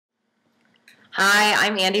Hi,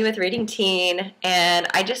 I'm Andye with Reading Teen, and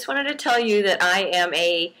I just wanted to tell you that I am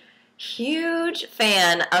a huge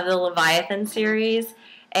fan of the Leviathan series,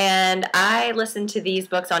 and I listen to these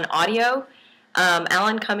books on audio.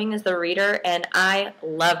 Alan Cumming is the reader, and I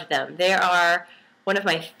loved them. They are one of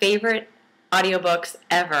my favorite audiobooks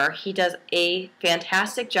ever. He does a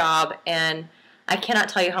fantastic job, and I cannot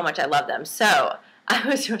tell you how much I love them. So, I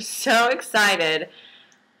was just so excited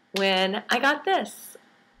when I got this.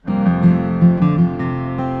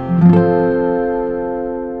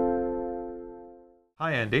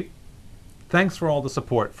 Hi Andy. Thanks for all the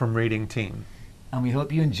support from Reading Teen. And we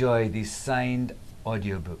hope you enjoy these signed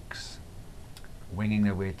audiobooks winging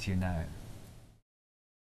their way to you now.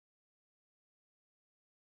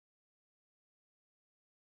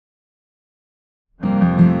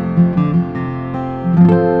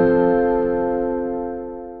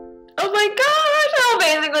 Oh my gosh, how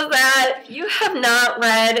amazing was that? If you have not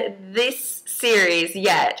read this series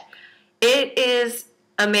yet, it is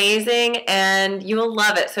amazing and you will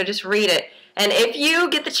love it, so just read it. And if you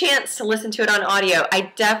get the chance to listen to it on audio,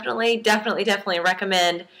 I definitely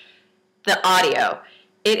recommend the audio.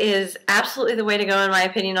 It is absolutely the way to go in my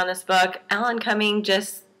opinion on this book. Alan Cumming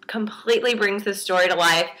just completely brings this story to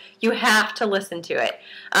life. You have to listen to it.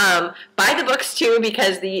 Buy the books too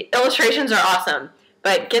because the illustrations are awesome.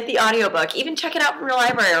 But get the audiobook. Even check it out from your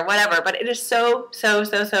library or whatever. But it is so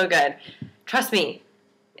good. Trust me,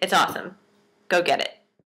 it's awesome. Go get it.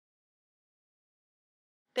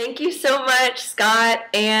 Thank you so much, Scott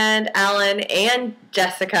and Alan and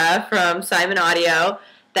Jessica from Simon Audio.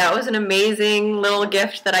 That was an amazing little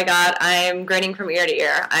gift that I got. I'm grinning from ear to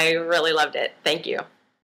ear. I really loved it. Thank you.